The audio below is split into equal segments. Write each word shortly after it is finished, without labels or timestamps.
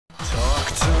Talk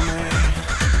to me.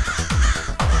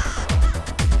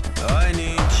 I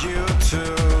need you to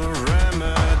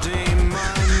remedy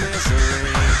my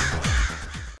misery.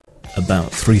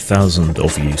 About 3,000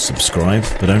 of you subscribe,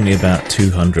 but only about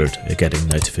 200 are getting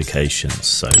notifications,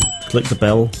 so click the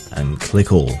bell and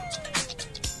click all.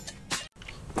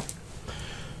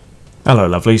 Hello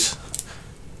lovelies.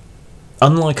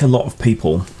 Unlike a lot of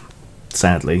people,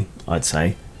 sadly I'd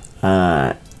say,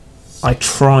 I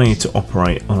try to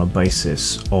operate on a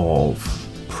basis of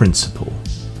principle.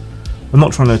 I'm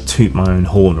not trying to toot my own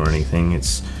horn or anything.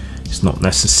 It's not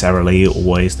necessarily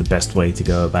always the best way to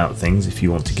go about things if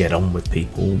you want to get on with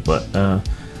people, but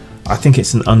I think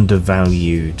it's an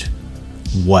undervalued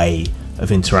way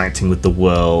of interacting with the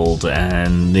world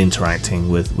and interacting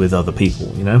with other people,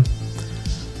 you know?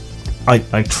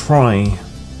 I try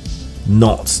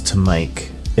not to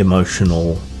make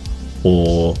emotional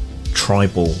or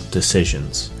tribal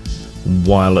decisions,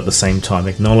 while at the same time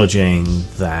acknowledging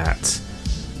that,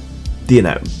 you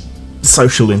know,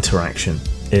 social interaction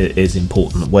is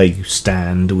important. Where you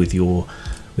stand with your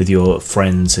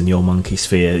friends and your monkey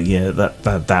sphere, yeah,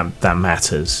 that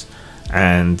matters,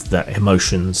 and that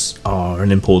emotions are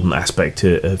an important aspect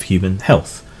of human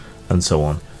health and so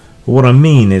on. But what I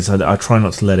mean is I try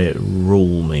not to let it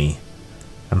rule me.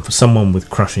 And for someone with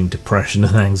crushing depression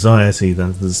and anxiety,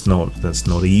 that's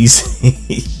not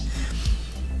easy.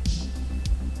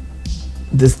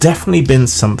 There's definitely been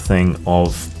something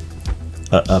of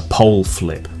a pole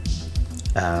flip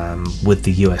with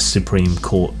the US Supreme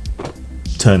Court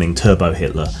turning Turbo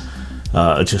Hitler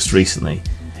just recently.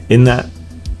 In that,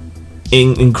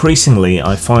 increasingly,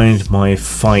 I find my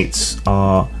fights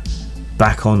are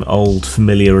back on old,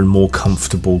 familiar and more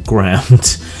comfortable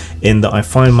ground, in that I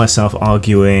find myself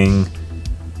arguing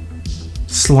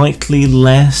slightly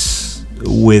less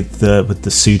with the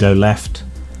pseudo left,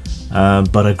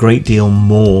 but a great deal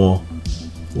more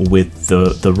with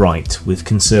the right, with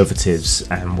conservatives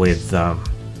and with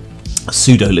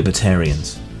pseudo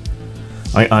libertarians.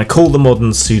 I call the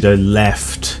modern pseudo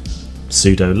left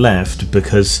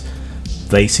because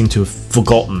they seem to have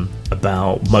forgotten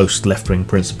about most left-wing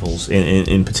principles,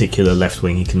 in particular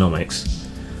left-wing economics,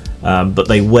 but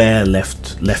they wear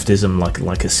leftism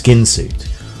like a skin suit,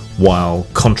 while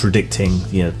contradicting,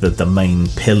 you know, the main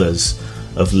pillars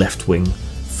of left-wing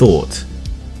thought.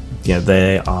 You know,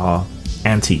 they are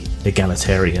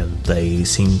anti-egalitarian. They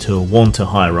seem to want a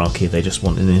hierarchy. They just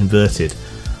want an inverted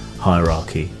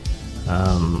hierarchy.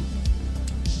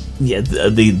 Yeah,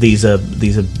 these are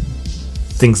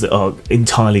things that are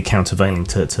entirely countervailing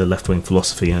to left-wing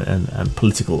philosophy and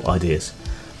political ideas.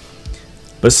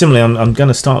 But similarly, I'm going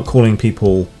to start calling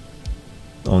people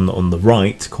on the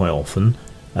right quite often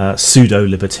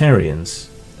pseudo-libertarians,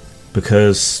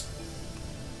 because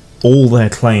all their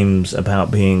claims about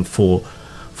being for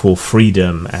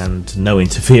freedom and no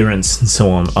interference and so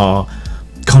on are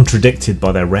contradicted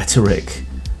by their rhetoric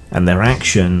and their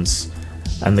actions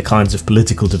and the kinds of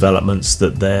political developments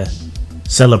that they're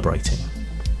celebrating.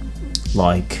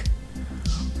 Like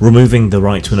removing the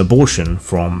right to an abortion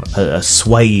from a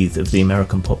swathe of the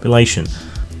American population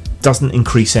doesn't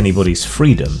increase anybody's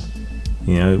freedom.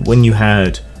 You know, when you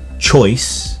had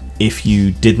choice, if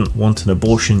you didn't want an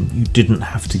abortion, you didn't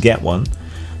have to get one,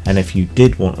 and if you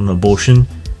did want an abortion,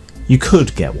 you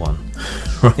could get one,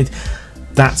 right?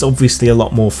 That's obviously a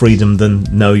lot more freedom than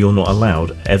no, you're not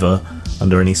allowed ever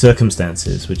under any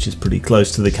circumstances, which is pretty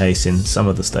close to the case in some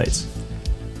of the states.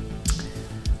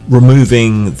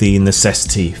 Removing the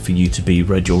necessity for you to be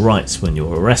read your rights when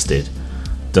you're arrested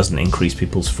doesn't increase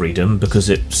people's freedom, because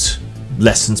it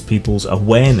lessens people's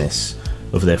awareness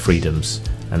of their freedoms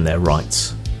and their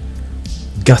rights.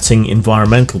 Gutting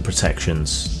environmental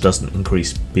protections doesn't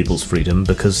increase people's freedom,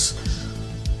 because,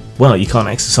 well, you can't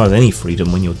exercise any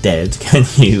freedom when you're dead, can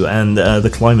you? And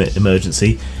the climate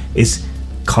emergency is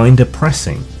kinda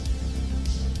pressing.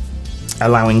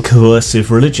 Allowing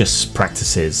coercive religious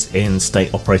practices in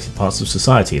state-operated parts of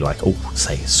society, like,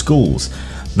 say, schools,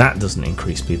 that doesn't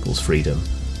increase people's freedom.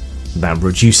 That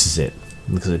reduces it,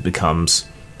 because it becomes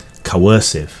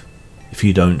coercive. If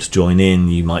you don't join in,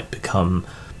 you might become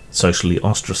socially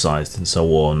ostracized and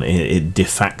so on. It de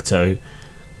facto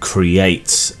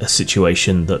creates a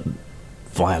situation that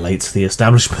violates the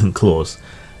Establishment Clause,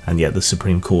 and yet the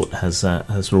Supreme Court has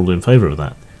ruled in favour of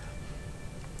that.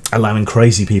 Allowing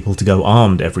crazy people to go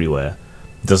armed everywhere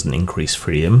doesn't increase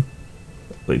freedom.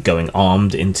 Going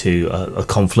armed into a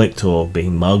conflict or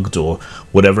being mugged or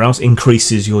whatever else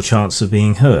increases your chance of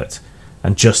being hurt,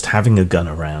 and just having a gun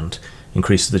around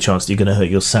increases the chance that you're going to hurt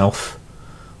yourself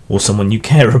or someone you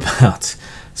care about.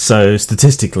 So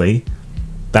statistically,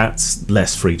 that's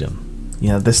less freedom. You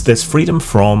know, there's freedom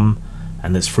from,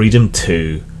 and there's freedom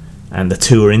to, and the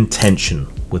two are in tension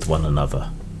with one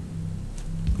another.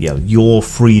 You know, your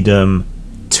freedom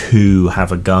to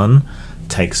have a gun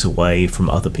takes away from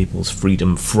other people's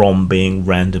freedom from being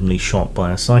randomly shot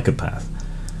by a psychopath.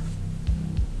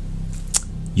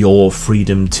 Your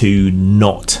freedom to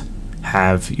not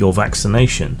have your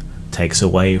vaccination takes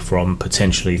away from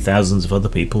potentially thousands of other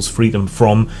people's freedom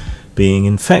from being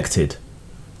infected,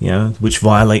 you know, which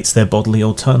violates their bodily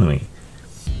autonomy.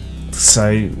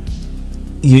 So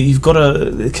you've got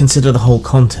to consider the whole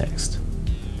context.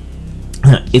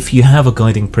 If you have a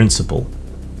guiding principle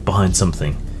behind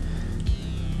something,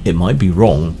 it might be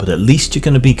wrong, but at least you're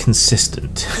going to be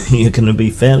consistent. You're going to be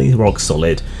fairly rock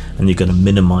solid, and you're going to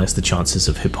minimize the chances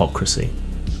of hypocrisy.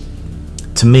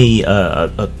 To me,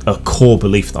 a core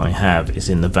belief that I have is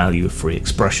in the value of free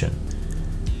expression.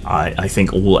 I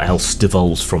think all else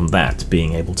devolves from that,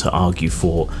 being able to argue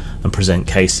for and present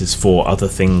cases for other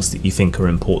things that you think are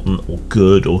important or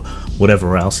good or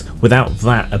whatever else. Without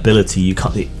that ability, you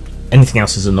can't. Anything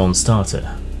else is a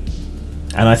non-starter.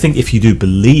 And I think if you do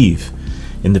believe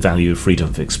in the value of freedom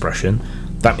of expression,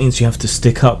 that means you have to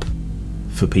stick up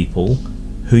for people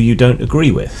who you don't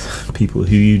agree with, people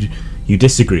who you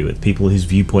disagree with, people whose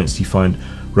viewpoints you find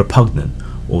repugnant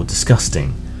or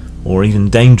disgusting or even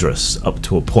dangerous up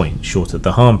to a point, short of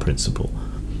the harm principle.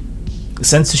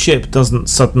 Censorship doesn't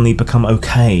suddenly become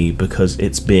okay because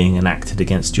it's being enacted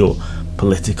against your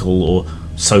political or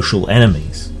social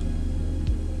enemies.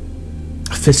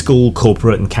 Fiscal,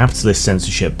 corporate and capitalist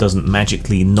censorship doesn't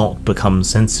magically not become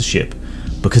censorship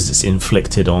because it's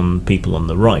inflicted on people on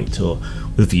the right or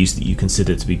with views that you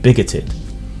consider to be bigoted.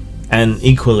 And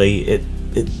equally,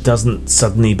 it doesn't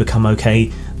suddenly become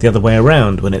okay the other way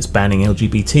around when it's banning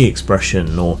LGBT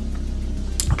expression or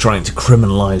trying to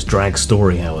criminalise drag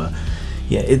story hour.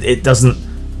 Yeah, it doesn't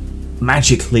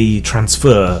magically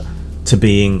transfer to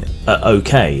being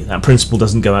okay. That principle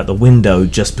doesn't go out the window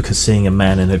just because seeing a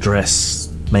man in a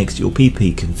dress makes your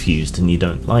pee-pee confused and you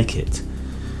don't like it.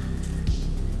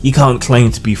 You can't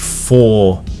claim to be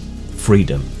for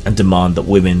freedom and demand that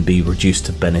women be reduced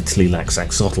to Benetlilac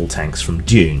axolotl tanks from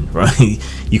Dune, right?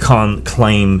 You can't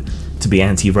claim to be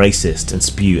anti-racist and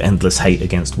spew endless hate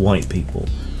against white people.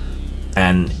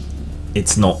 And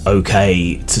it's not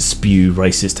okay to spew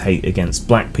racist hate against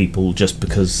black people just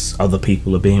because other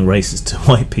people are being racist to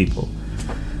white people.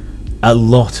 A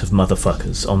lot of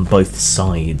motherfuckers on both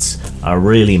sides are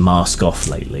really mask off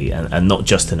lately, and not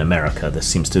just in America. There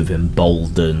seems to have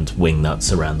emboldened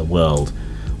wingnuts around the world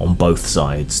on both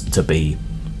sides to be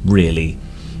really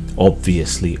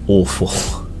obviously awful.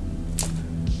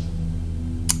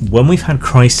 When we've had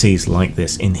crises like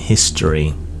this in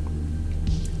history,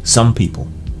 some people,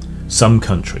 some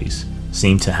countries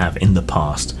seem to have in the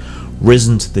past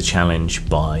risen to the challenge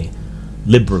by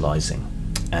liberalising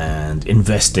and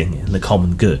investing in the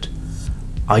common good.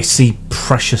 I see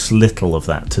precious little of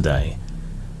that today.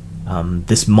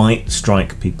 This might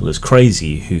strike people as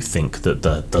crazy who think that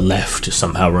the left is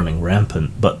somehow running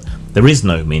rampant, but there is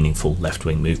no meaningful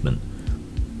left-wing movement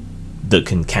that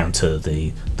can counter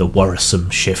the worrisome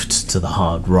shift to the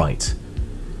hard right.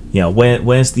 You know,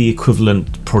 where's the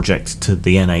equivalent project to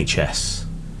the NHS?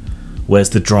 Where's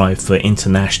the drive for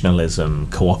internationalism,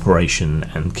 cooperation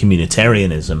and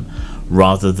communitarianism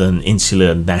rather than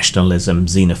insular nationalism,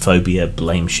 xenophobia,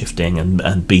 blame shifting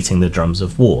and beating the drums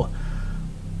of war?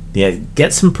 Yeah,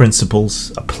 get some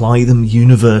principles, apply them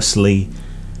universally,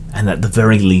 and at the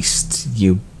very least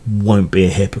you won't be a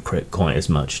hypocrite quite as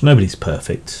much. Nobody's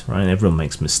perfect, right? Everyone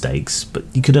makes mistakes, but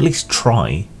you could at least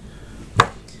try.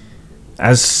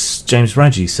 As James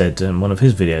Raggi said in one of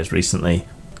his videos recently,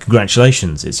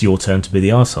 congratulations, it's your turn to be the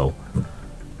arsehole.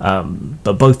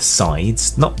 But both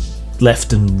sides, not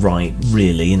left and right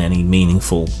really in any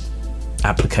meaningful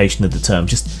application of the term,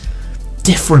 just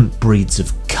different breeds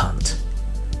of cunt.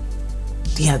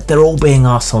 Yeah, they're all being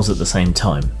arseholes at the same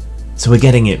time. So we're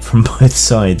getting it from both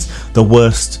sides, the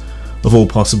worst of all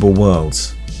possible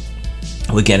worlds.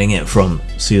 We're getting it from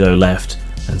pseudo-left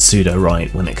and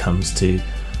pseudo-right when it comes to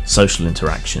social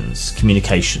interactions,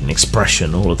 communication,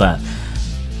 expression, all of that.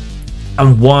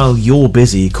 And while you're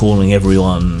busy calling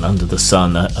everyone under the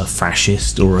sun a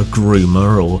fascist or a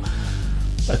groomer or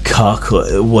a cuck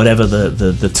or whatever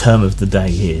the term of the day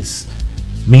is,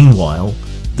 meanwhile,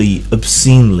 the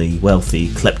obscenely wealthy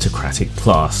kleptocratic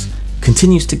class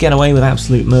continues to get away with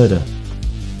absolute murder,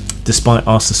 despite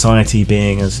our society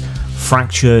being as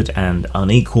fractured and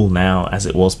unequal now as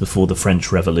it was before the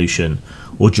French Revolution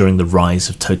or during the rise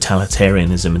of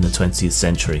totalitarianism in the 20th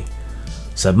century.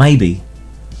 So maybe,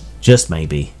 just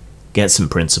maybe, get some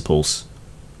principles,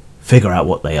 figure out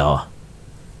what they are,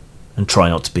 and try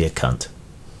not to be a cunt.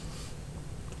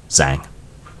 Zang.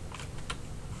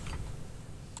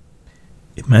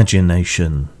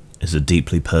 Imagination is a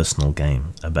deeply personal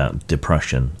game about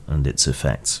depression and its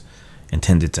effects,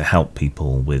 intended to help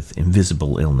people with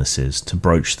invisible illnesses to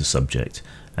broach the subject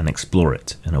and explore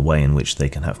it in a way in which they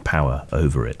can have power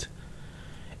over it.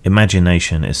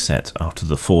 Imagination is set after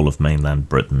the fall of mainland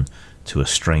Britain to a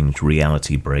strange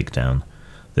reality breakdown.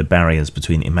 The barriers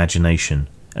between imagination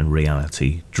and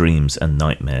reality, dreams and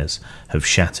nightmares, have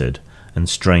shattered, and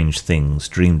strange things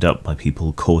dreamed up by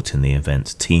people caught in the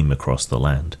event teem across the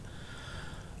land.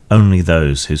 Only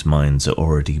those whose minds are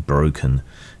already broken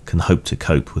can hope to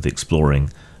cope with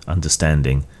exploring,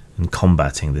 understanding, and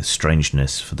combating this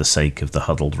strangeness for the sake of the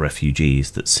huddled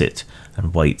refugees that sit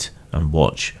and wait and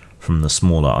watch from the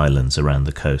smaller islands around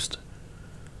the coast.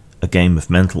 A game of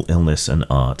mental illness and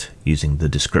art using the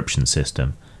description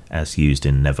system as used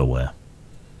in Neverwhere.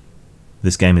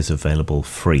 This game is available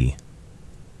free,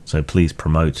 so please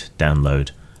promote, download,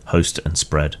 host and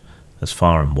spread as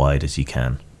far and wide as you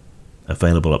can.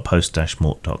 Available at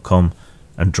post-mort.com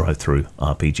and drive-through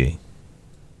RPG.